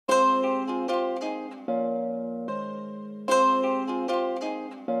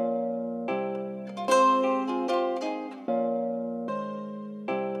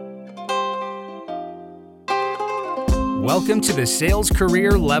Welcome to the Sales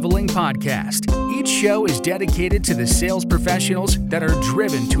Career Leveling Podcast. Each show is dedicated to the sales professionals that are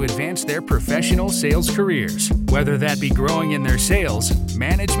driven to advance their professional sales careers, whether that be growing in their sales,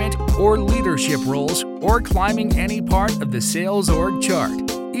 management, or leadership roles, or climbing any part of the sales org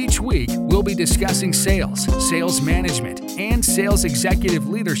chart. Each week, we'll be discussing sales, sales management, and sales executive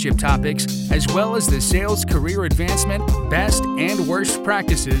leadership topics, as well as the sales career advancement, best and worst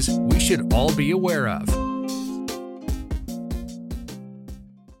practices we should all be aware of.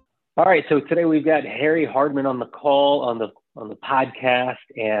 All right, so today we've got Harry Hardman on the call on the podcast,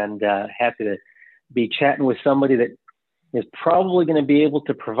 and happy to be chatting with somebody that is probably going to be able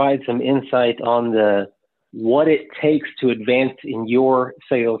to provide some insight on what it takes to advance in your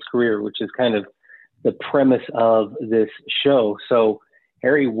sales career, which is kind of the premise of this show. So,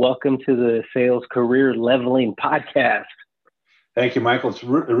 Harry, welcome to the Sales Career Leveling Podcast. Thank you, Michael. It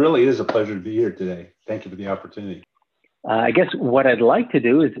really is a pleasure to be here today. Thank you for the opportunity. I guess what I'd like to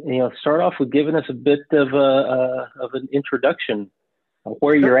do is, start off with giving us a bit of an introduction of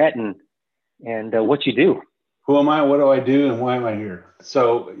where you're at and what you do. Who am I? What do I do? And why am I here?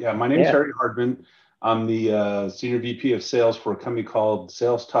 So, my name is Harry Hardman. I'm the Senior VP of Sales for a company called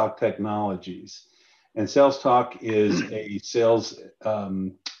Sales Talk Technologies. And Sales Talk is a sales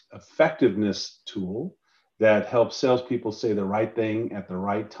effectiveness tool that helps salespeople say the right thing at the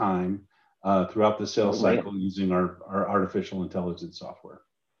right time throughout the sales cycle using our artificial intelligence software.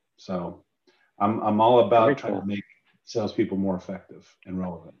 So I'm all about trying to make salespeople more effective and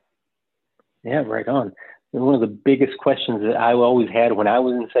relevant. Yeah, right on. And one of the biggest questions that I always had when I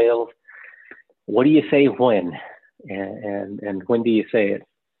was in sales, what do you say when? And when do you say it?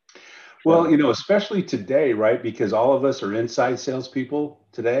 Well, especially today, right? Because all of us are inside salespeople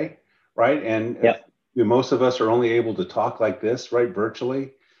today, right? And most of us are only able to talk like this, right?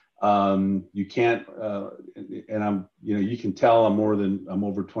 Virtually. You can't, and you can tell I'm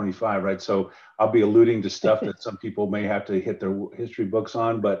over 25, right? So I'll be alluding to stuff that some people may have to hit their history books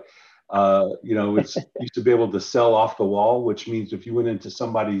on, but, it's used to be able to sell off the wall, which means if you went into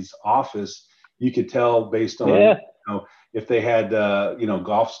somebody's office, you could tell based on, if they had,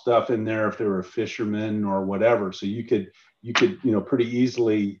 golf stuff in there, if they were a fisherman or whatever. So you could, pretty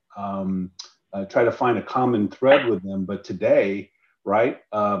easily, try to find a common thread with them. But today, right,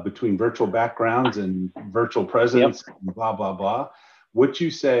 between virtual backgrounds and virtual presence, and blah, blah, blah, what you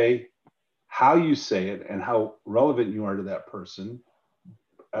say, how you say it, and how relevant you are to that person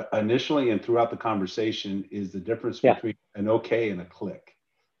initially and throughout the conversation is the difference between an okay and a click.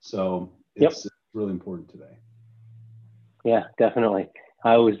 So it's really important today. Yeah, definitely.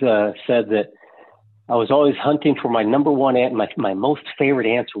 I always said that I was always hunting for my number one my most favorite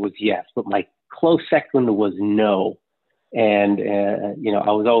answer was yes, but my close second was no. And,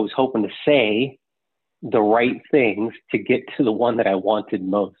 I was always hoping to say the right things to get to the one that I wanted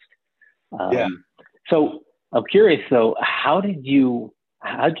most. So I'm curious though, how'd you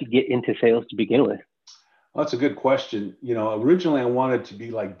get into sales to begin with? Well, that's a good question. Originally I wanted to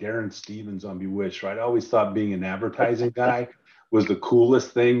be like Darren Stevens on Bewitched, right? I always thought being an advertising guy was the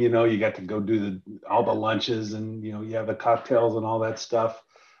coolest thing. You got to go do all the lunches and, you have the cocktails and all that stuff.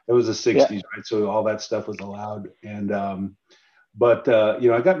 It was the 60s, right? So all that stuff was allowed. And, I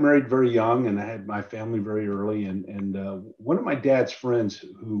got married very young and I had my family very early. And one of my dad's friends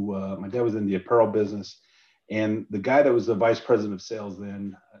who, my dad was in the apparel business, and the guy that was the vice president of sales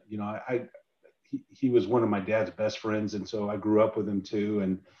then, he was one of my dad's best friends. And so I grew up with him too.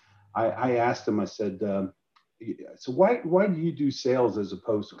 And I asked him, I said, so why do you do sales as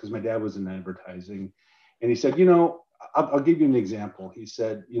opposed to, because my dad was in advertising. And he said, I'll give you an example. He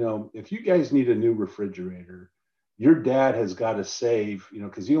said, if you guys need a new refrigerator, your dad has got to save,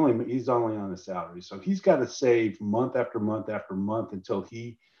 because he's only on a salary. So he's got to save month after month after month until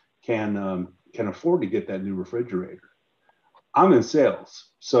he can afford to get that new refrigerator. I'm in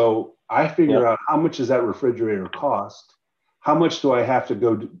sales. So I figure out how much does that refrigerator cost? How much do I have to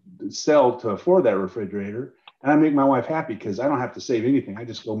go sell to afford that refrigerator? And I make my wife happy because I don't have to save anything. I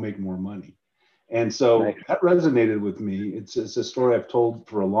just go make more money. And so that resonated with me. It's a story I've told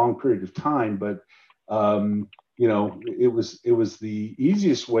for a long period of time, but it was the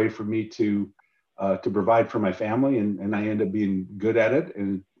easiest way for me to provide for my family, and I ended up being good at it,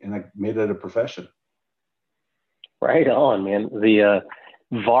 and I made it a profession. Right on, man. The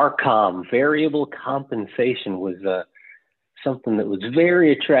VARCOM, variable compensation, was something that was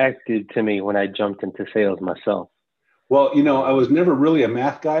very attractive to me when I jumped into sales myself. Well, I was never really a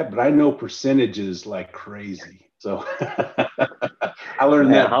math guy, but I know percentages like crazy. So I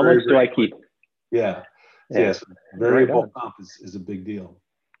learned that. How much do I keep? Yeah. Yes. Variable comp is a big deal.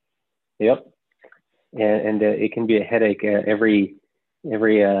 Yep. and it can be a headache every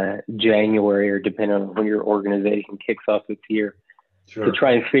January, or depending on when your organization kicks off its year, to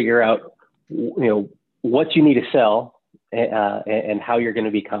try and figure out, what you need to sell, and how you're going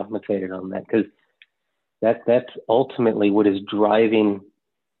to be compensated on that, because that's ultimately what is driving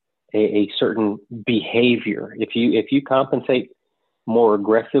a certain behavior. If you compensate more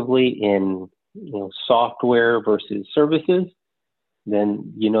aggressively in software versus services,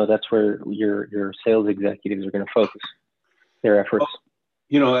 then that's where your sales executives are going to focus their efforts.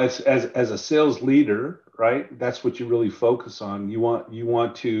 As a sales leader, right? That's what you really focus on. You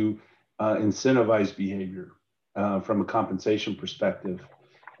want to incentivize behavior from a compensation perspective,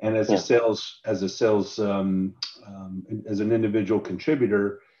 and as an individual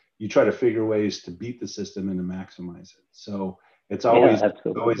contributor, you try to figure ways to beat the system and to maximize it. So it's always a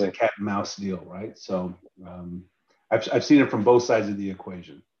cat and mouse deal, right? So I've seen it from both sides of the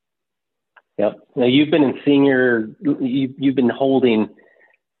equation. Yep. Now you've been you've been holding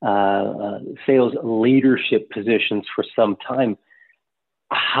sales leadership positions for some time.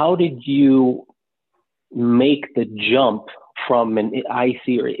 How did you make the jump from an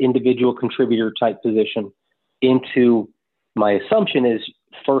IC or individual contributor type position into, my assumption is,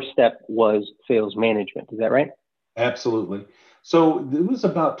 first step was sales management? Is that right? Absolutely. So it was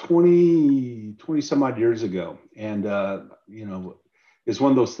about 20 some odd years ago. And, it's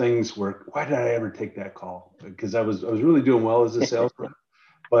one of those things where, why did I ever take that call? Because I was really doing well as a sales rep.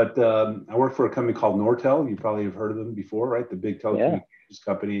 But I worked for a company called Nortel. You probably have heard of them before, right? The big telecommunications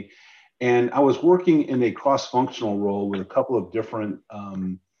company. And I was working in a cross-functional role with a couple of different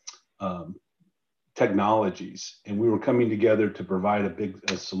technologies. And we were coming together to provide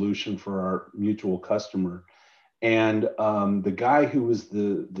a solution for our mutual customer. And the guy who was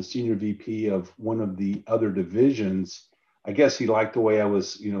the senior VP of one of the other divisions, I guess he liked the way I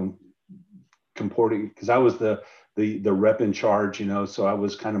was, comporting, because I was the rep in charge, so I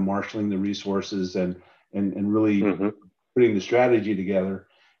was kind of marshaling the resources and really putting the strategy together.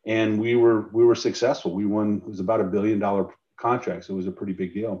 And we were successful. We won, it was about $1 billion contract. So it was a pretty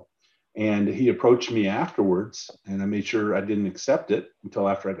big deal. And he approached me afterwards, and I made sure I didn't accept it until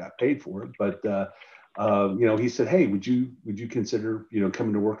after I got paid for it. But, he said, "Hey, would you consider,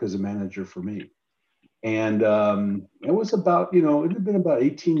 coming to work as a manager for me?" And it was about, it had been about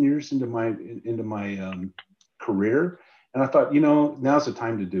 18 years into my career. And I thought, now's the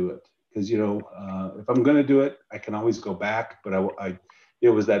time to do it. Because, if I'm going to do it, I can always go back. But it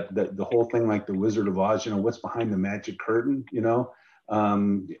was that the whole thing, like the Wizard of Oz, what's behind the magic curtain,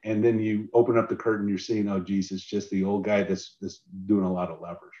 and then you open up the curtain, you're seeing, oh, geez, it's just the old guy that's doing a lot of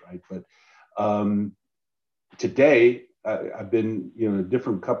levers, right? But today, I've been,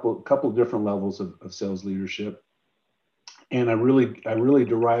 different couple different levels of sales leadership, and I really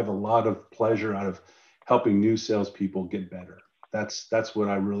derive a lot of pleasure out of helping new salespeople get better. That's what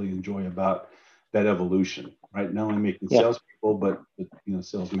I really enjoy about that evolution, right? Not only making salespeople, but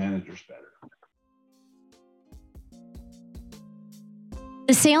sales managers better.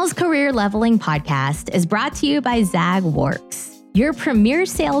 The Sales Career Leveling Podcast is brought to you by ZagWorks, your premier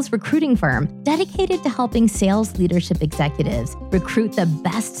sales recruiting firm dedicated to helping sales leadership executives recruit the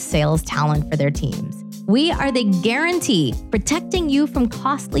best sales talent for their teams. We are the guarantee protecting you from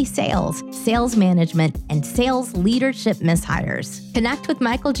costly sales, sales management, and sales leadership mishires. Connect with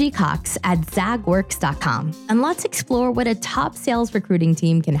Michael G. Cox at zagworks.com, and let's explore what a top sales recruiting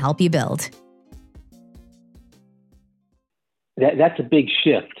team can help you build. That's a big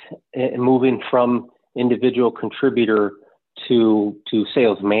shift, moving from individual contributor to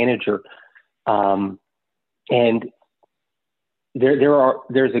sales manager. And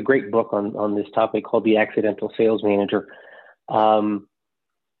there's a great book on this topic called The Accidental Sales Manager.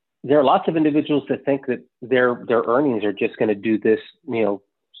 There are lots of individuals that think that their earnings are just going to do this,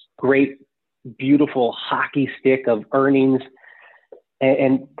 great, beautiful hockey stick of earnings.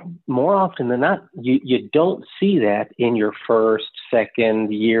 And more often than not, you don't see that in your first,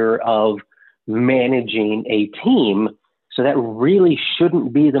 second year of managing a team. So that really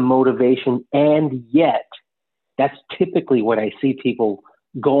shouldn't be the motivation. And yet, that's typically what I see people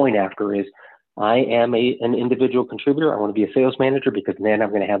going after is, I am an individual contributor. I want to be a sales manager because then I'm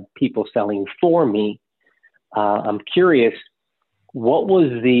going to have people selling for me. I'm curious, what was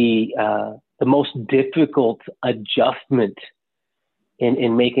the most difficult adjustment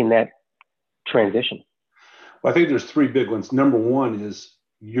in making that transition? Well, I think there's three big ones. Number one is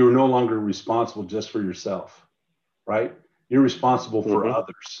you're no longer responsible just for yourself, right? You're responsible for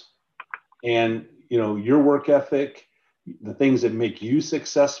others. And, your work ethic, the things that make you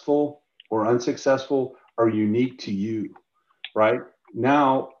successful or unsuccessful are unique to you, right?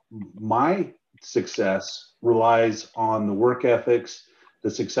 Now, my success relies on the work ethics, the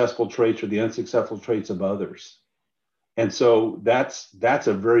successful traits or the unsuccessful traits of others. And so that's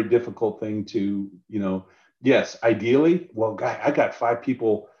a very difficult thing to, yes, ideally, well, I got 5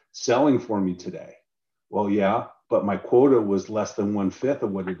 people selling for me today. Well, yeah, but my quota was less than 1/5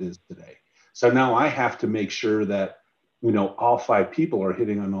 of what it is today. So now I have to make sure that, all 5 people are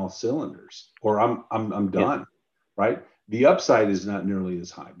hitting on all cylinders, or I'm done, right? The upside is not nearly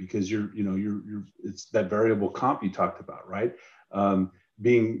as high because you're it's that variable comp you talked about, right?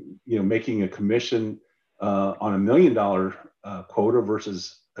 Making a commission on $1 million quota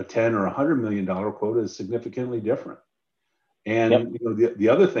versus a 10 or $100 million quota is significantly different. And the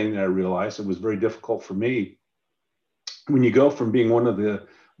other thing that I realized, it was very difficult for me when you go from being one of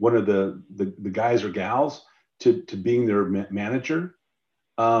the guys or gals to being their manager,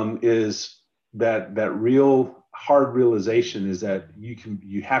 is that real hard realization is that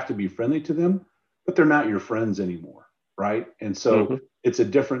you have to be friendly to them, but they're not your friends anymore, right? And so it's a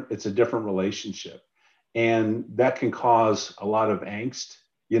different relationship, and that can cause a lot of angst,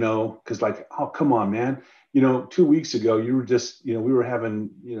 because like, oh, come on, man, 2 weeks ago you were just, we were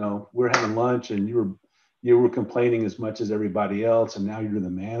having lunch and you were complaining as much as everybody else, and now you're the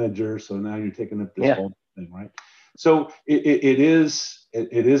manager, so now you're taking up this whole thing, right? So it is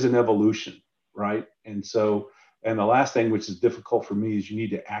an evolution, right? And the last thing, which is difficult for me, is you need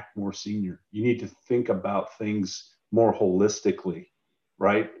to act more senior. You need to think about things more holistically,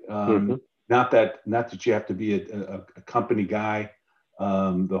 right? Not that you have to be a company guy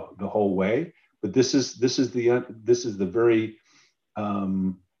the whole way, but this is the very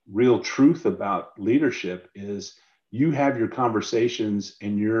real truth about leadership is you have your conversations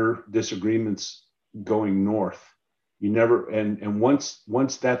and your disagreements going north. You never, and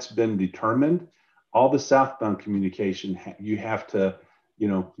once that's been determined, all the southbound communication, you have to,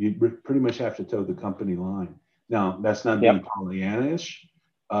 you pretty much have to toe the company line. Now, that's not being Pollyanna-ish.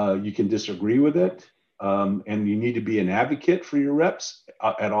 You can disagree with it, and you need to be an advocate for your reps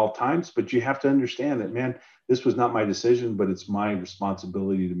at all times, but you have to understand that, man, this was not my decision, but it's my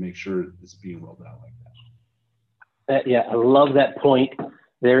responsibility to make sure it's being rolled out like that. Yeah, I love that point.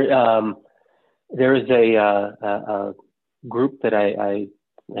 There is a group that I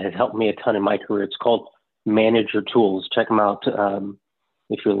has helped me a ton in my career. It's called Manager Tools. Check them out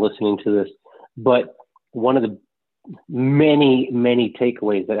if you're listening to this. But one of the many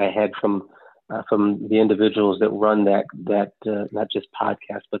takeaways that I had from the individuals that run that not just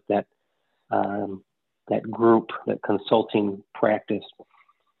podcast, but that group, that consulting practice,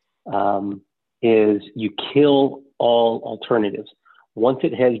 is you kill all alternatives. Once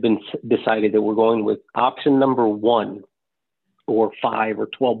it has been decided that we're going with option number 1 or 5 or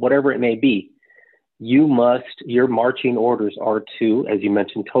 12, whatever it may be, your marching orders are to, as you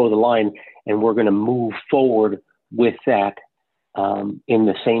mentioned, toe the line, and we're going to move forward with that in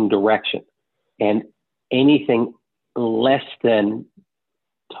the same direction. And anything less than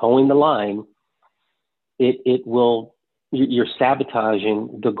towing the line, you're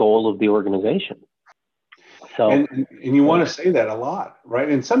sabotaging the goal of the organization. So, and you want to say that a lot, right?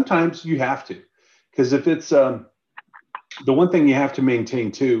 And sometimes you have to, because if it's the one thing you have to maintain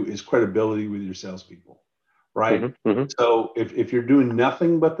too is credibility with your salespeople, right? So if you're doing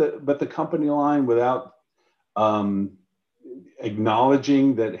nothing but the company line without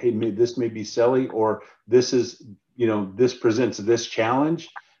acknowledging that, hey, this may be silly, or this is, this presents this challenge,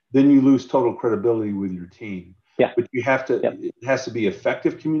 then you lose total credibility with your team. Yeah. But you have to, it has to be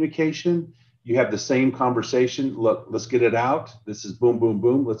effective communication. You have the same conversation. Look, let's get it out. This is boom, boom,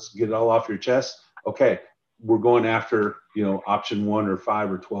 boom. Let's get it all off your chest. Okay, we're going after, option 1 or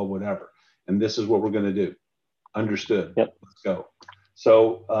 5 or 12, whatever. And this is what we're going to do. Understood. Yep. Let's go.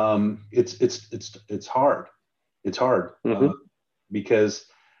 So it's hard. It's hard because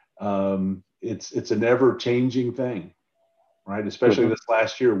it's an ever changing thing, right? Especially this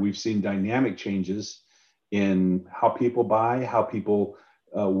last year, we've seen dynamic changes in how people buy, how people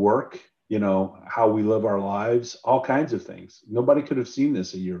work, how we live our lives, all kinds of things. Nobody could have seen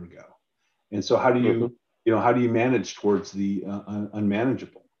this a year ago. And so how do you, how do you manage towards the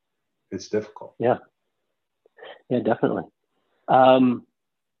unmanageable? It's difficult. Yeah, definitely. Now,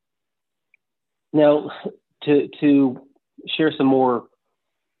 to share some more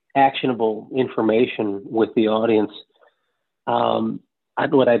actionable information with the audience,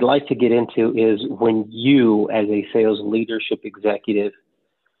 what I'd like to get into is when you, as a sales leadership executive,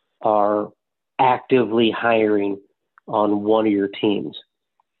 are actively hiring on one of your teams,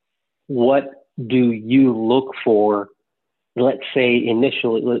 what do you look for? Let's say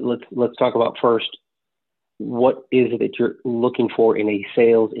initially, let's talk about first what is it that you're looking for in a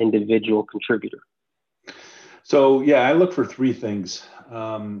sales individual contributor? So yeah, I look for three things: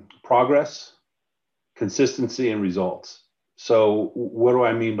 progress, consistency, and results. So what do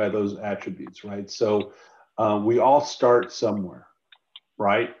I mean by those attributes, right? So we all start somewhere,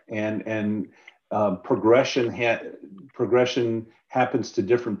 right? And progression happens to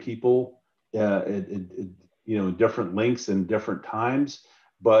different people, different lengths and different times.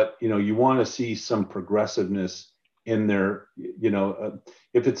 But you want to see some progressiveness in there.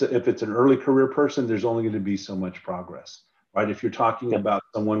 If it's an early career person, there's only going to be so much progress, right? If you're talking about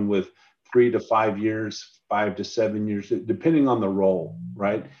someone with 3 to 5 years, 5 to 7 years, depending on the role,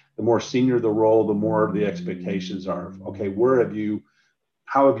 right? The more senior the role, the more the expectations are. Okay,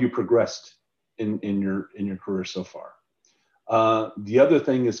 how have you progressed in your career so far? The other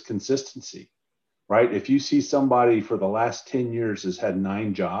thing is consistency, right? If you see somebody for the last 10 years has had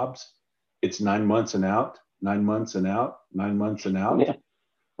 9 jobs, it's 9 months and out, 9 months and out, 9 months and out,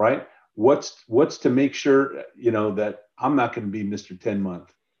 right? What's to make sure, that I'm not going to be Mr. 10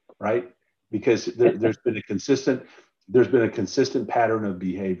 month, right? Because there's been a consistent pattern of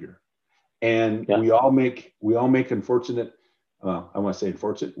behavior, and we all make unfortunate. I want to say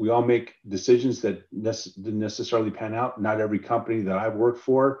unfortunate. We all make decisions that didn't necessarily pan out. Not every company that I've worked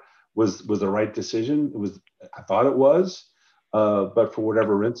for was the right decision. I thought it was, but for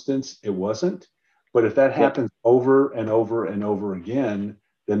whatever instance, it wasn't. But if that happens over and over and over again,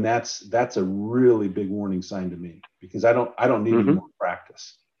 then that's a really big warning sign to me, because I don't need any more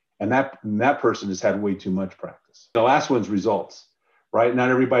practice. And that person has had way too much practice. The last one's results, right? Not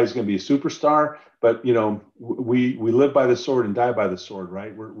everybody's going to be a superstar, but we live by the sword and die by the sword,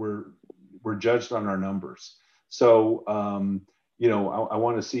 right? We're judged on our numbers. So I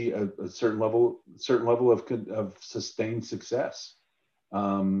want to see a certain level of sustained success.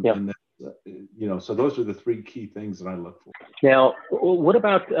 And that, so those are the three key things that I look for. Now, what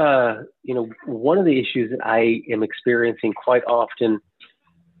about one of the issues that I am experiencing quite often,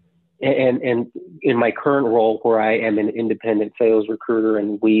 and in my current role where I am an independent sales recruiter,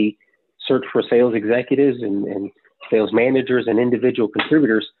 and we search for sales executives and sales managers and individual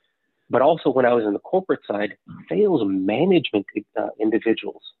contributors, but also when I was in the corporate side, sales management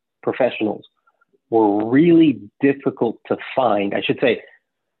individuals, professionals, were really difficult to find. I should say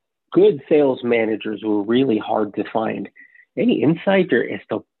good sales managers were really hard to find. Any insight as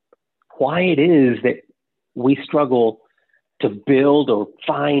to why it is that we struggle to build or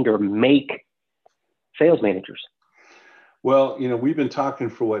find or make sales managers? Well, we've been talking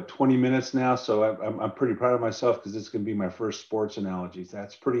for 20 minutes now, so I'm pretty proud of myself, because it's going to be my first sports analogy.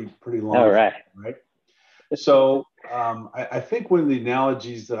 That's pretty long. All right. Right. So I think one of the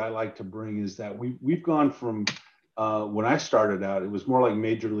analogies that I like to bring is that we've gone from when I started out, it was more like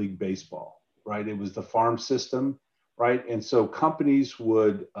Major League Baseball, right? It was the farm system, right? And so companies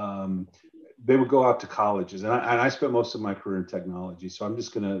would go out to colleges, and I spent most of my career in technology, so I'm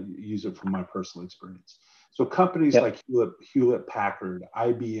just going to use it from my personal experience. So companies like Hewlett Packard,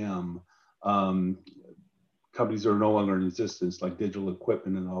 IBM, companies that are no longer in existence, like Digital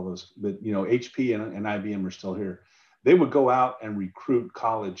Equipment and all those, but HP and IBM are still here. They would go out and recruit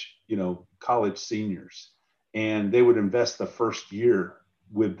college seniors, and they would invest the first year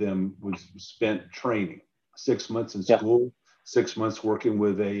with them was spent training, 6 months in school, 6 months working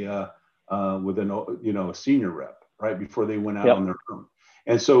with a senior rep, right, before they went out on their own.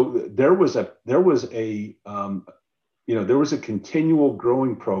 And so there was a continual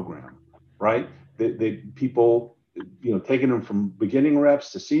growing program, right? People taking them from beginning reps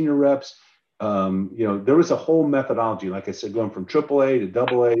to senior reps. There was a whole methodology, like I said, going from AAA to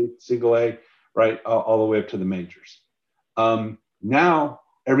AA, single A, right, all the way up to the majors. Now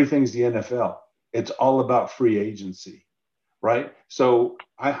everything's the NFL. It's all about free agency, right? So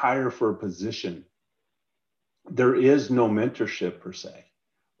I hire for a position. There is no mentorship per se,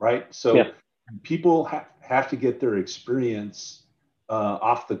 right? So people have to get their experience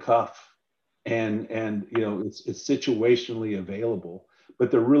off the cuff, and it's situationally available.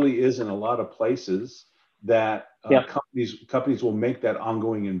 But there really isn't a lot of places that companies will make that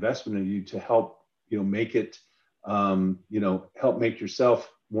ongoing investment in you to help make it help make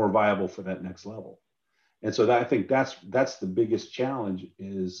yourself more viable for that next level. And so I think that's the biggest challenge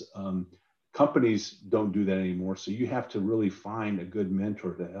is companies don't do that anymore. So you have to really find a good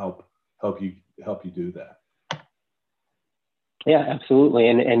mentor to help you do that. Yeah, absolutely.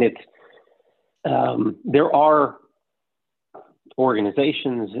 And it's there are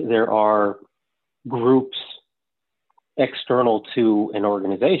organizations, there are groups external to an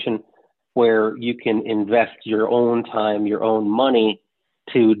organization where you can invest your own time, your own money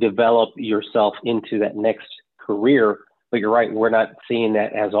to develop yourself into that next career. But you're right, we're not seeing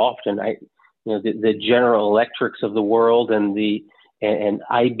that as often. The General Electrics of the world and and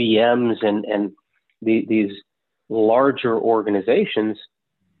IBMs and these larger organizations,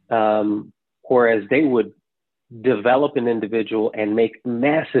 whereas they would develop an individual and make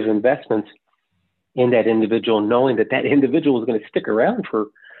massive investments in that individual, knowing that that individual is going to stick around for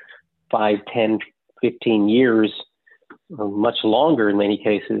 5, 10, 15 years, or much longer in many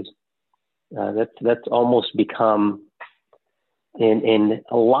cases. That's almost become in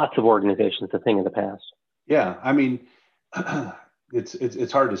lots of organizations a thing of the past. Yeah, I mean,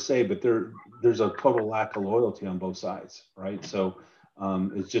 it's hard to say, but there's a total lack of loyalty on both sides, right? So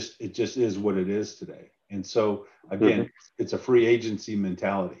it just is what it is today. And so again, it's a free agency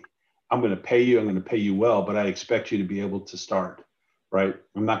mentality. I'm going to pay you well, but I expect you to be able to start, right?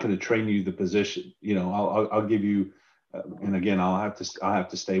 I'm not going to train you the position. I'll give you, and again, I'll have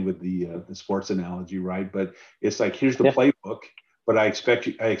to stay with the sports analogy, right? But it's like, here's the playbook, but I expect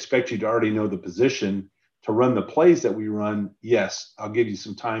you to already know the position to run the plays that we run. Yes, I'll give you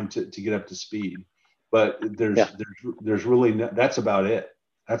some time to get up to speed, but there's really that's about it.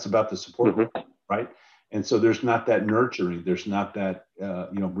 That's about the support, right? And so there's not that nurturing. There's not that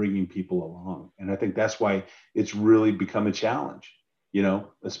bringing people along. And I think that's why it's really become a challenge,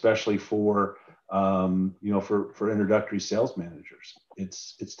 especially for introductory sales managers.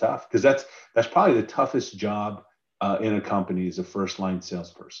 It's tough because that's probably the toughest job in a company as a first line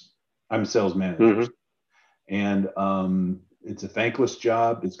salesperson. I'm a sales manager, and it's a thankless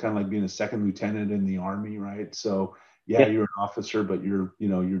job. It's kind of like being a second lieutenant in the Army, right? So you're an officer, but you're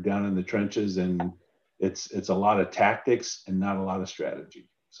down in the trenches, and it's a lot of tactics and not a lot of strategy.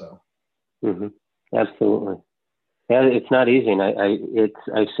 So, absolutely, yeah, it's not easy, and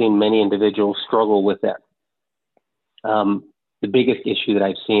I've seen many individuals struggle with that. The biggest issue that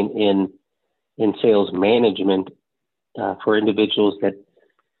I've seen in sales management for individuals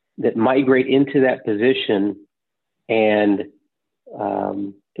that migrate into that position and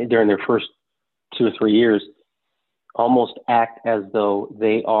during their first 2 or 3 years, almost act as though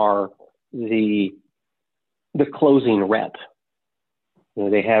they are the closing rep.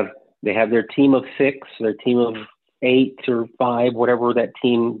 They have their team of 6, their team of 8 or 5, whatever that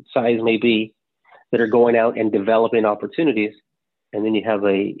team size may be, that are going out and developing opportunities. And then you have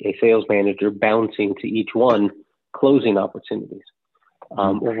a sales manager bouncing to each one, closing opportunities.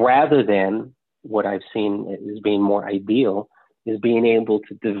 Rather than what I've seen as being more ideal is being able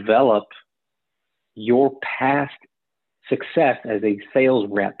to develop your past success as a sales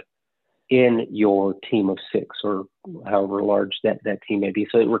rep in your team of 6 or however large that team may be.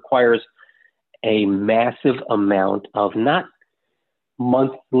 So it requires a massive amount of not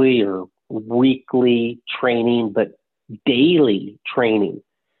monthly or weekly training, but daily training,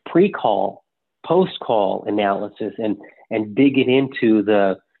 pre-call, post-call analysis, and digging into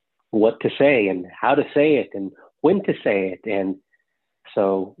the what to say and how to say it and when to say it. And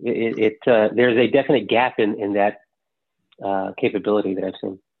so there's a definite gap in that capability that I've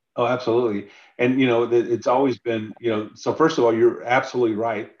seen. Oh, absolutely. And, it's always been, so first of all, you're absolutely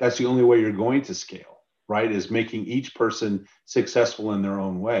right. That's the only way you're going to scale, right? Is making each person successful in their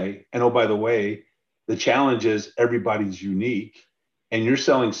own way. And oh, by the way, the challenge is everybody's unique and your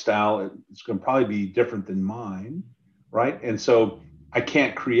selling style is going to probably be different than mine, right? And so I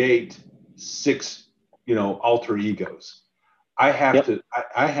can't create 6, alter egos. I have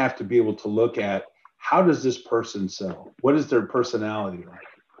to be able to look at how does this person sell? What is their personality like?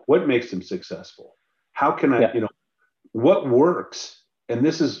 What makes them successful? How can I, what works? And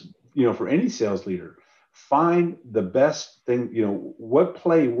this is, for any sales leader, find the best thing, what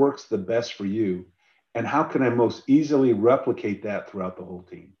play works the best for you? And how can I most easily replicate that throughout the whole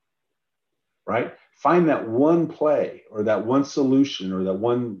team? Right? Find that one play or that one solution or that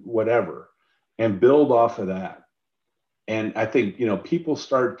one whatever and build off of that. And I think, people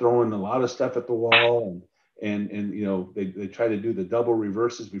start throwing a lot of stuff at the wall and they try to do the double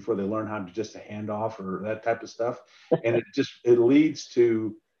reverses before they learn how to just a handoff or that type of stuff. And it leads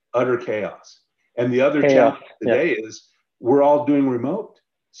to utter chaos. And the other challenge today is we're all doing remote.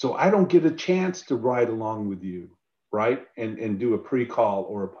 So I don't get a chance to ride along with you, right? And do a pre-call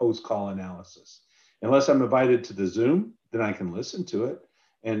or a post-call analysis. Unless I'm invited to the Zoom, then I can listen to it.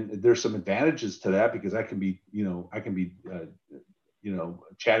 And there's some advantages to that because I can be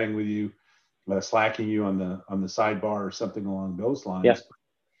chatting with you, slacking you on the sidebar or something along those lines. Yeah.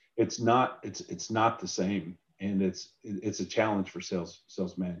 It's not the same, and it's a challenge for sales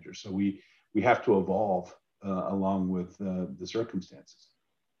managers. So we have to evolve along with the circumstances.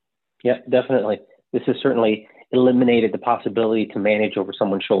 Yeah, definitely. This is certainly eliminated the possibility to manage over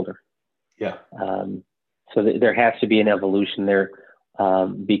someone's shoulder. Yeah. So there has to be an evolution there,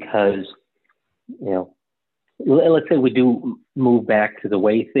 because, let's say we do move back to the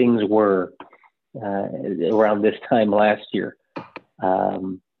way things were around this time last year.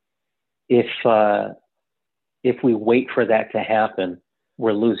 If we wait for that to happen,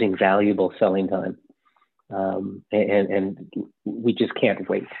 we're losing valuable selling time, and we just can't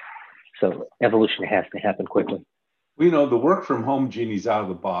wait. So evolution has to happen quickly. Well, the work from home genie's out of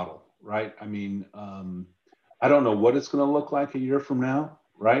the bottle, right? I mean, I don't know what it's going to look like a year from now,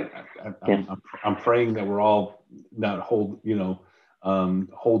 right? I'm praying that we're all not holed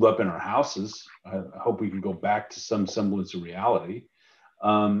up in our houses. I hope we can go back to some semblance of reality.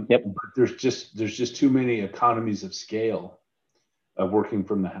 But there's just too many economies of scale of working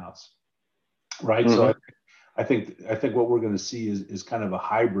from the house, right? Mm-hmm. So I think what we're going to see is kind of a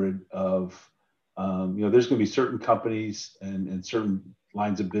hybrid of, there's going to be certain companies and certain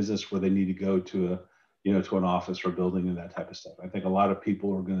lines of business where they need to go to to an office or building and that type of stuff. I think a lot of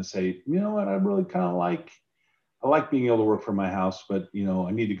people are going to say, you know what, I really kind of I like being able to work from my house, but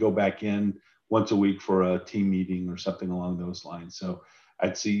I need to go back in once a week for a team meeting or something along those lines. So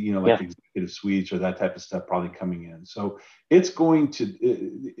I'd see, executive suites or that type of stuff probably coming in. So it's going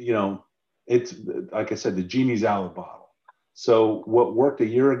to, it's like I said, the genie's out of the bottle. So what worked a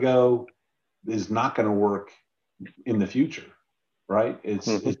year ago is not going to work in the future, right? It's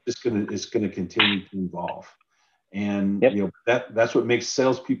going to continue to evolve. And, that's what makes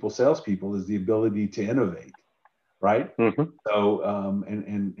salespeople is the ability to innovate, right? Mm-hmm. So,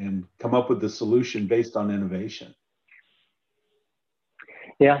 and come up with the solution based on innovation.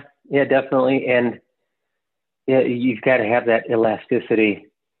 Yeah, definitely. And you've got to have that elasticity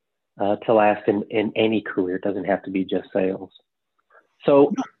to last in any career. It doesn't have to be just sales.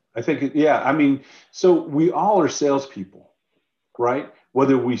 So I think, so we all are salespeople, right?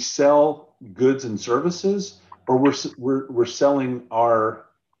 Whether we sell goods and services or we're selling our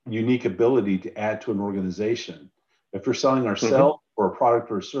unique ability to add to an organization. If we're selling ourselves or a product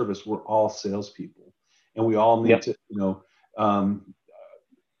or a service, we're all salespeople, and we all need to,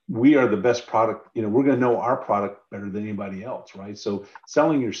 we are the best product, we're going to know our product better than anybody else, right? So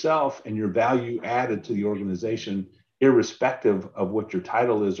selling yourself and your value added to the organization, irrespective of what your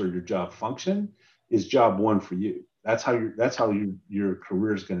title is or your job function, is job one for you. That's how your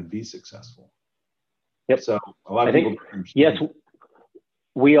career is going to be successful. Yep. So a lot of people don't understand. Yes,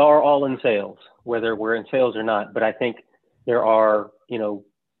 we are all in sales, whether we're in sales or not. But I think there are,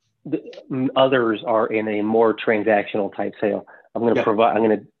 others are in a more transactional type sale. I'm going to I'm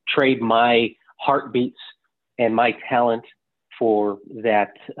going to trade my heartbeats and my talent for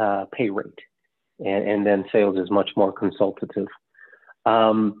that pay rate. And then sales is much more consultative.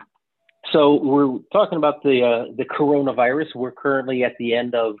 So we're talking about the coronavirus. We're currently at the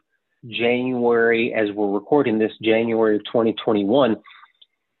end of January as we're recording this, January of 2021.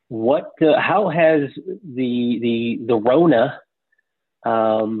 How has the Rona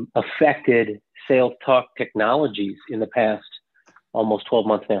affected sales talk technologies in the past almost 12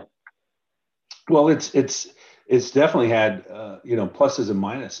 months now? Well, it's definitely had pluses and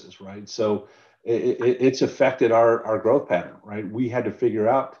minuses, right? So it's affected our growth pattern, right? We had to figure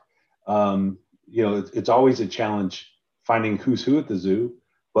out, it's always a challenge finding who's who at the zoo,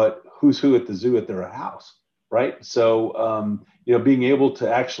 but who's who at the zoo at their house, right? So being able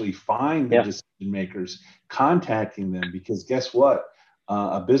to actually find the decision makers, contacting them, because guess what?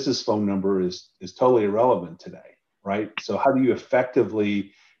 A business phone number is totally irrelevant today, right? So how do you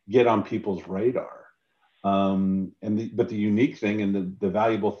effectively get on people's radar? But the unique thing and the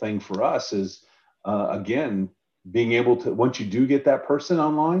valuable thing for us is, again, being able to, once you do get that person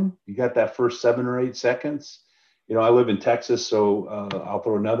online, you got that first 7 or 8 seconds. I live in Texas, so I'll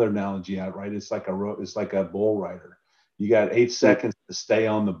throw another analogy out, right? It's like a bull rider. You got 8 seconds to stay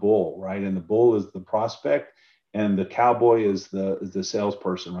on the bull, right? And the bull is the prospect, and the cowboy is the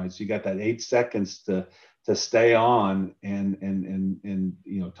salesperson, right? So you got that 8 seconds to stay on and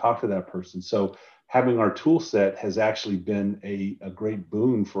talk to that person. So having our tool set has actually been a great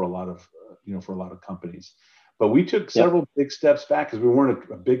boon for a lot of companies. But we took several big steps back because we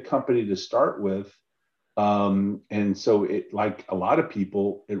weren't a big company to start with. And so it, like a lot of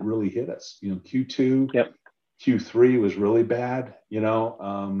people, it really hit us. Q2, Q3 was really bad,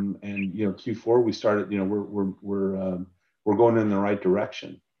 and Q4 we started, we're going in the right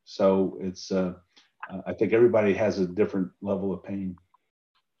direction. So it's I think everybody has a different level of pain.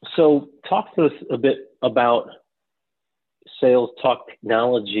 So talk to us a bit about sales talk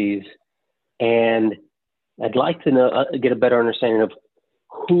technologies, and I'd like to know, get a better understanding of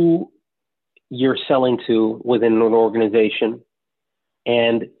who you're selling to within an organization,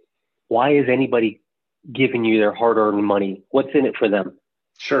 and why is anybody giving you their hard-earned money? What's in it for them?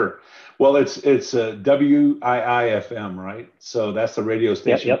 Sure. Well, it's WIIFM, right? So that's the radio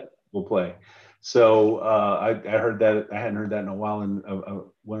station Yep. we'll play. So I heard that. I hadn't heard that in a while, and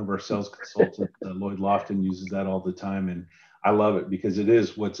one of our sales consultants, Lloyd Lofton, uses that all the time, and I love it because it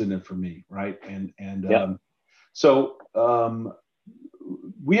is what's in it for me, right? And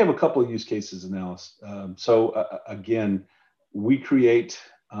we have a couple of use cases analysis. Again, we create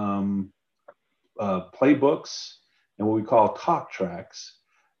playbooks and what we call talk tracks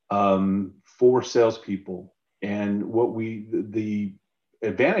for salespeople. And the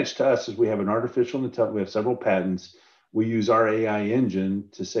advantage to us is we have an artificial intelligence, we have several patents. We use our AI engine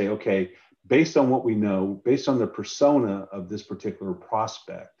to say, okay, based on what we know, based on the persona of this particular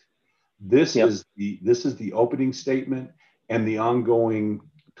prospect, this is the opening statement and the ongoing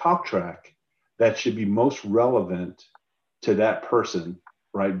talk track that should be most relevant to that person,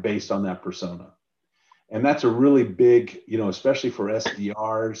 right, based on that persona. And that's a really big, especially for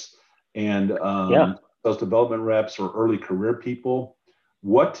SDRs and sales development reps or early career people,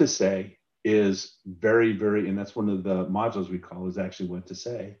 what to say is very, very, and that's one of the modules we call is actually what to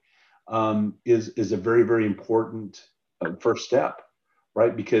say, is a very, very important first step,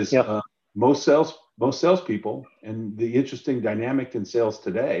 right? Because most salespeople, and the interesting dynamic in sales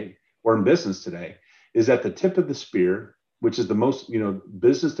today or in business today is at the tip of the spear, which is the most,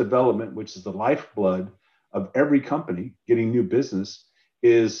 business development, which is the lifeblood of every company getting new business,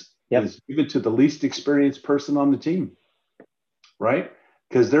 is given to the least experienced person on the team, right?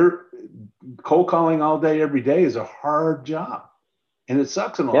 Because they're cold calling all day, every day is a hard job, and it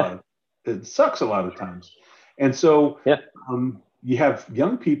sucks a lot of times. And so you have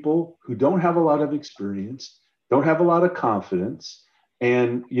young people who don't have a lot of experience, don't have a lot of confidence,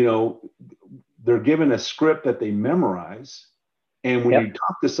 and they're given a script that they memorize. And when you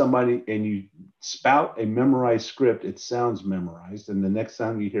talk to somebody and you spout a memorized script, it sounds memorized. And the next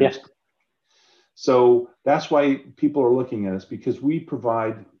time you hear it. So that's why people are looking at us, because we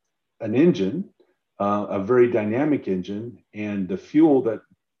provide an engine, a very dynamic engine, and the fuel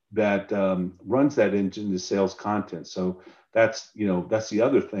that runs that engine is sales content. So that's the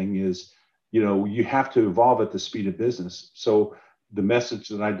other thing is, you have to evolve at the speed of business. So the message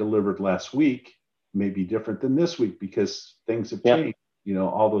that I delivered last week may be different than this week because things have changed.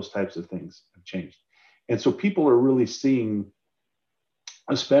 All those types of things have changed. And so people are really seeing,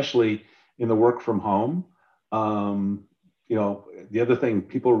 especially in the work from home, the other thing,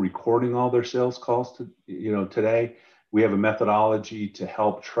 people are recording all their sales calls today. We have a methodology to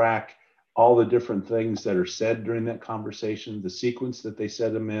help track all the different things that are said during that conversation, the sequence that they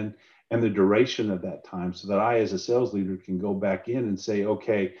said them in, and the duration of that time, so that I, as a sales leader, can go back in and say,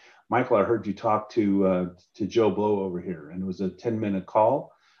 okay, Michael, I heard you talk to Joe Blow over here, and it was a 10-minute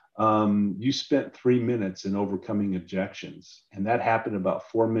call. You spent 3 minutes in overcoming objections, and that happened about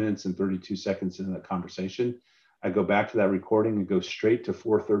 4 minutes and 32 seconds into that conversation. I go back to that recording and go straight to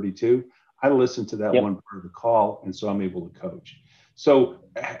 4:32. I listen to that one part of the call, and so I'm able to coach. So,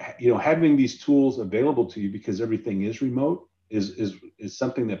 having these tools available to you because everything is remote is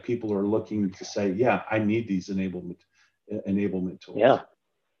something that people are looking to say, yeah, I need these enablement tools. Yeah,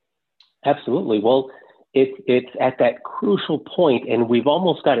 absolutely. Well, it's at that crucial point, and we've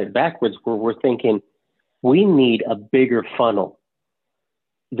almost got it backwards where we're thinking we need a bigger funnel.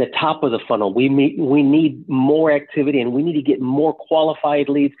 The top of the funnel, we need more activity, and we need to get more qualified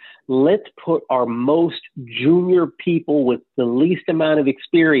leads. Let's put our most junior people with the least amount of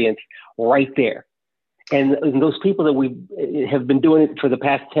experience right there. And those people that we have been doing it for the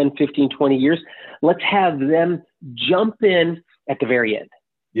past 10, 15, 20 years, let's have them jump in at the very end.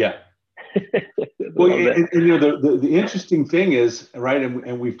 Yeah. Well, the interesting thing is, right,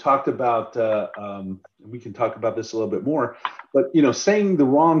 and we've talked about, we can talk about this a little bit more, but, saying the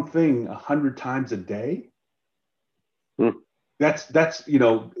wrong thing 100 times a day, that's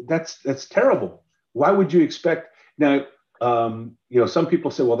terrible. Why would you expect? Now, some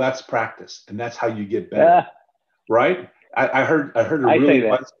people say, well, that's practice, and that's how you get better, right? I heard a really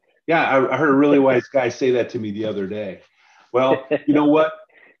wise, I heard a really wise guy say that to me the other day. Well, you know what?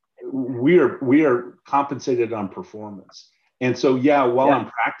 We are compensated on performance. And so, while I'm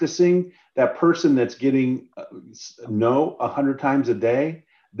practicing, that person that's getting no 100 times a day,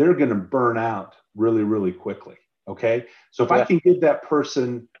 they're going to burn out really, really quickly. Okay. So if I can give that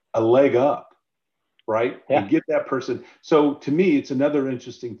person a leg up, right, and get that person. So to me, it's another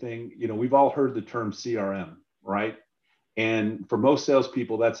interesting thing. We've all heard the term CRM, right? And for most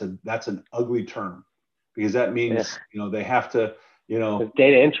salespeople, that's an ugly term because that means, they have to, it's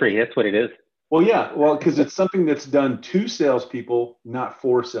data entry. That's what it is. Well, yeah, well, because it's something that's done to salespeople, not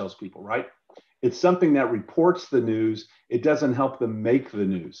for salespeople, right? It's something that reports the news. It doesn't help them make the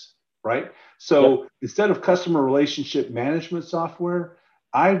news, right? So instead of customer relationship management software,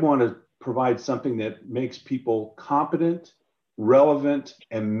 I want to provide something that makes people competent, relevant,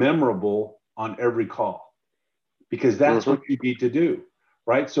 and memorable on every call, because that's what you need to do,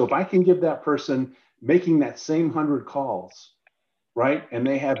 right? So if I can give that person making that same 100 calls, right, and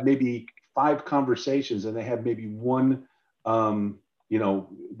they have maybe 5 conversations and they have maybe one,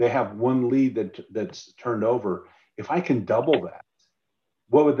 they have one lead that's turned over. If I can double that,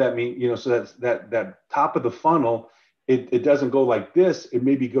 what would that mean? So that's that top of the funnel. It doesn't go like this. It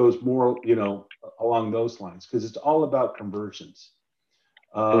maybe goes more, along those lines, because it's all about conversions.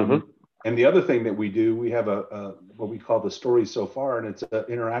 And the other thing that we do, we have a what we call the story so far, and it's an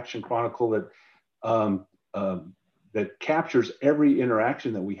interaction chronicle that captures every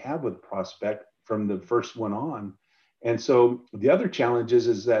interaction that we have with the prospect from the first one on. And so the other challenge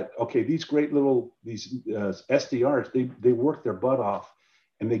is that, okay, these SDRs, they work their butt off,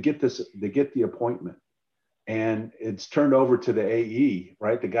 and they get the appointment, and it's turned over to the AE,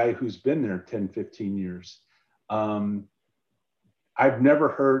 right? The guy who's been there 10, 15 years. I've never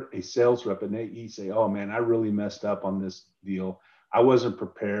heard a sales rep, an AE, say, "Oh man, I really messed up on this deal. I wasn't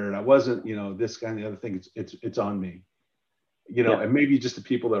prepared. I wasn't, this kind of other thing. It's on me." And maybe just the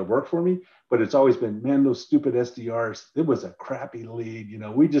people that work for me, but it's always been, man, those stupid SDRs, it was a crappy lead.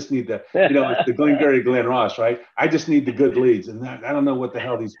 We just need the, it's the Glengarry Glen Ross, right? I just need the good leads. And I don't know what the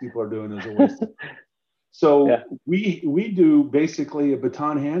hell these people are doing as always. So we do basically a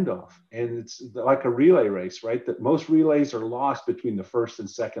baton handoff, and it's like a relay race, right? That most relays are lost between the first and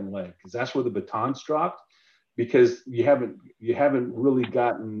second leg, because that's where the baton's dropped, because you haven't really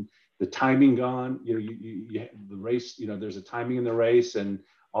gotten the timing gone. The race, there's a timing in the race and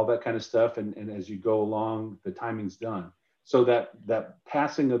all that kind of stuff. And as you go along, the timing's done. So that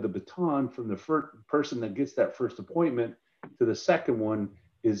passing of the baton from the first person that gets that first appointment to the second one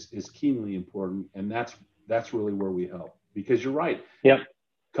is keenly important. And that's really where we help, because you're right. Yep.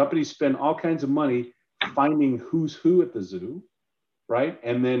 Companies spend all kinds of money finding who's who at the zoo, right?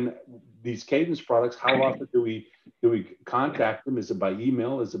 And then these cadence products, how often do we contact them? Is it by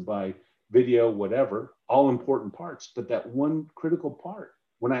email? Is it by video? Whatever, all important parts. But that one critical part,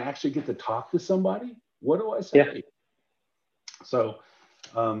 when I actually get to talk to somebody, what do I say? Yeah. So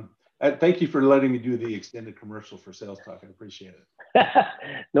thank you for letting me do the extended commercial for Sales Talk. I appreciate it.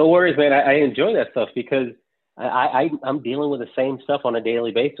 No worries, man. I enjoy that stuff, because I'm dealing with the same stuff on a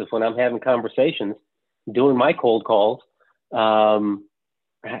daily basis when I'm having conversations, doing my cold calls.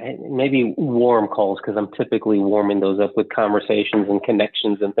 Maybe warm calls, because I'm typically warming those up with conversations and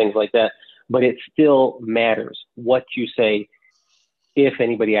connections and things like that. But it still matters what you say, if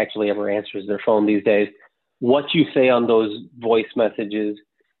anybody actually ever answers their phone these days, what you say on those voice messages,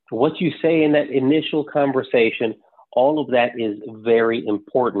 what you say in that initial conversation. All of that is very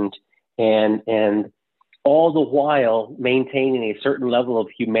important, and all the while maintaining a certain level of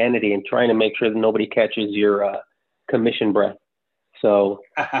humanity and trying to make sure that nobody catches your commission breath. So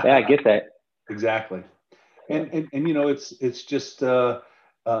yeah, I get that. Exactly. And it's just no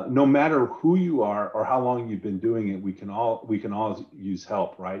matter who you are or how long you've been doing it, we can all use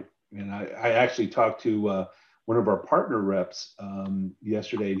help, right? And I actually talked to one of our partner reps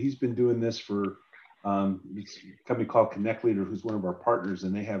yesterday, and he's been doing this for it's a company called Connect Leader, who's one of our partners,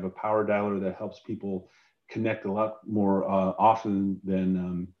 and they have a power dialer that helps people connect a lot more often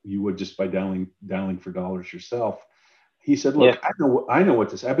than you would just by dialing for dollars yourself. He said, "Look, I know what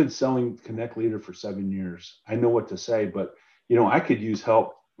to say. I've been selling Connect Leader for 7 years. I know what to say, but I could use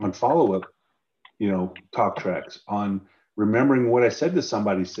help on follow-up, talk tracks, on remembering what I said to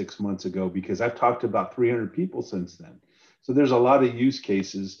somebody 6 months ago, because I've talked to about 300 people since then." So there's a lot of use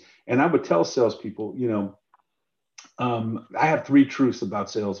cases. And I would tell salespeople, I have 3 truths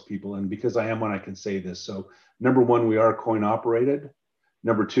about salespeople, and because I am one, I can say this. So number 1, we are coin operated.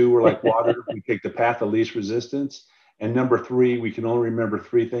 Number 2, we're like water. We take the path of least resistance. And number 3, we can only remember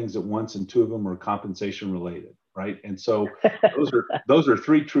 3 things at once, and 2 of them are compensation related, right? And so those are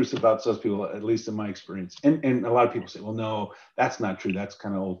 3 truths about salespeople, at least in my experience. And a lot of people say, "Well, no, that's not true. That's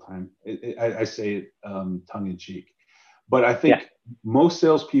kind of old time." I say it tongue in cheek. But I think most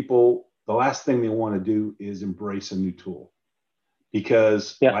salespeople, the last thing they want to do is embrace a new tool,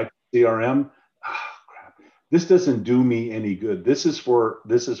 because like CRM, crap, this doesn't do me any good. This is for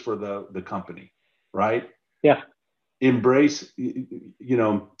the company, right? Yeah. Embrace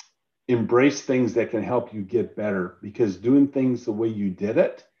things that can help you get better, because doing things the way you did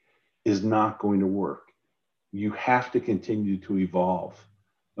it is not going to work. You have to continue to evolve.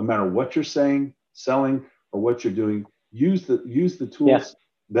 no matter what you're saying, selling, or what you're doing. Use the tools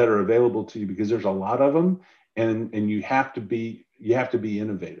that are available to you, because there's a lot of them, and you have to be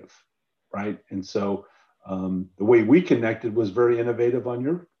innovative, right? And so the way we connected was very innovative on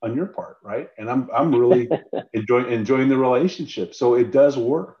your part, right? And I'm really enjoying the relationship. So it does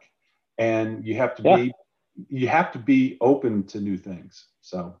work, and you have to be open to new things.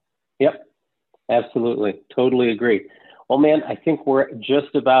 So. Yep, absolutely, totally agree. Well, man, I think we're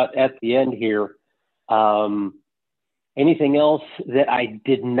just about at the end here. Anything else that I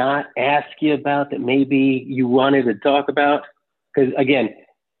did not ask you about that maybe you wanted to talk about? Because again,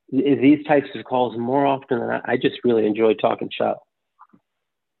 these types of calls, more often than not, I just really enjoy talking shop.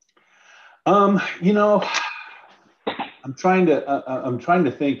 You know, I'm trying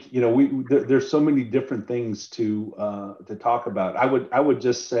to think. You know, there's so many different things to talk about. I would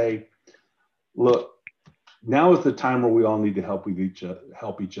just say, look, now is the time where we all need to help each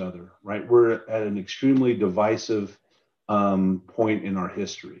other, right? We're at an extremely divisive point in our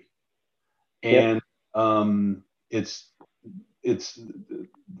history, and it's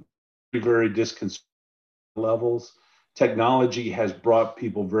very disconcerting levels. Technology has brought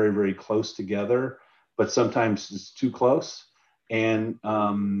people very, very close together, but sometimes it's too close. And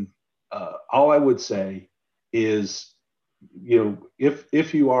all I would say is, you know,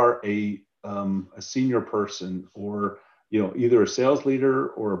 if you are a senior person, or, you know, either a sales leader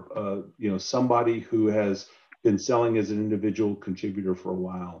or you know, somebody who has been selling as an individual contributor for a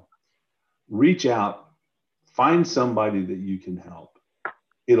while, reach out, find somebody that you can help.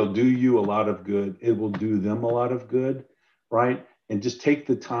 It'll do you a lot of good. It will do them a lot of good, right? And just take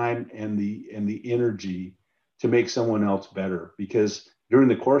the time and the energy to make someone else better, because during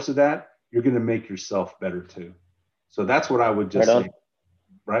the course of that, you're going to make yourself better too. So that's what I would just say,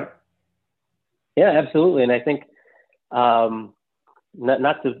 right? Yeah, absolutely. And I think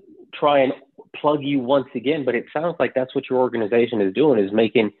not to try and plug you once again, but it sounds like that's what your organization is doing, is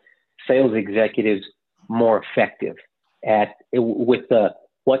making sales executives more effective with the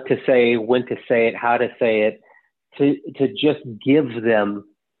what to say, when to say it, how to say it, to just give them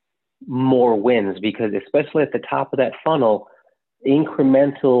more wins, because especially at the top of that funnel,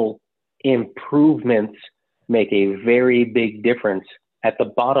 incremental improvements make a very big difference at the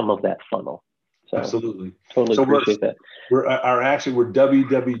bottom of that funnel. So, absolutely. Totally appreciate that. We're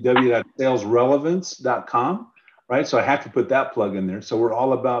www.salesrelevance.com, right? So I have to put that plug in there. So we're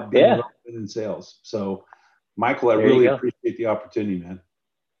all about being relevant in sales. So Michael, I really appreciate the opportunity, man.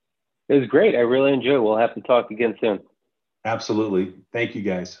 It was great. I really enjoyed it. We'll have to talk again soon. Absolutely. Thank you,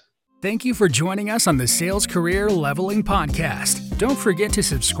 guys. Thank you for joining us on the Sales Career Leveling Podcast. Don't forget to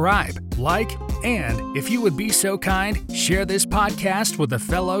subscribe, like, and if you would be so kind, share this podcast with a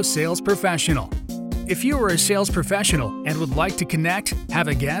fellow sales professional. If you are a sales professional and would like to connect, have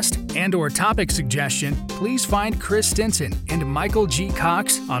a guest, and/or topic suggestion, please find Chris Stinson and Michael G.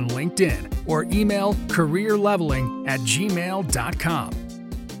 Cox on LinkedIn or email careerleveling@gmail.com.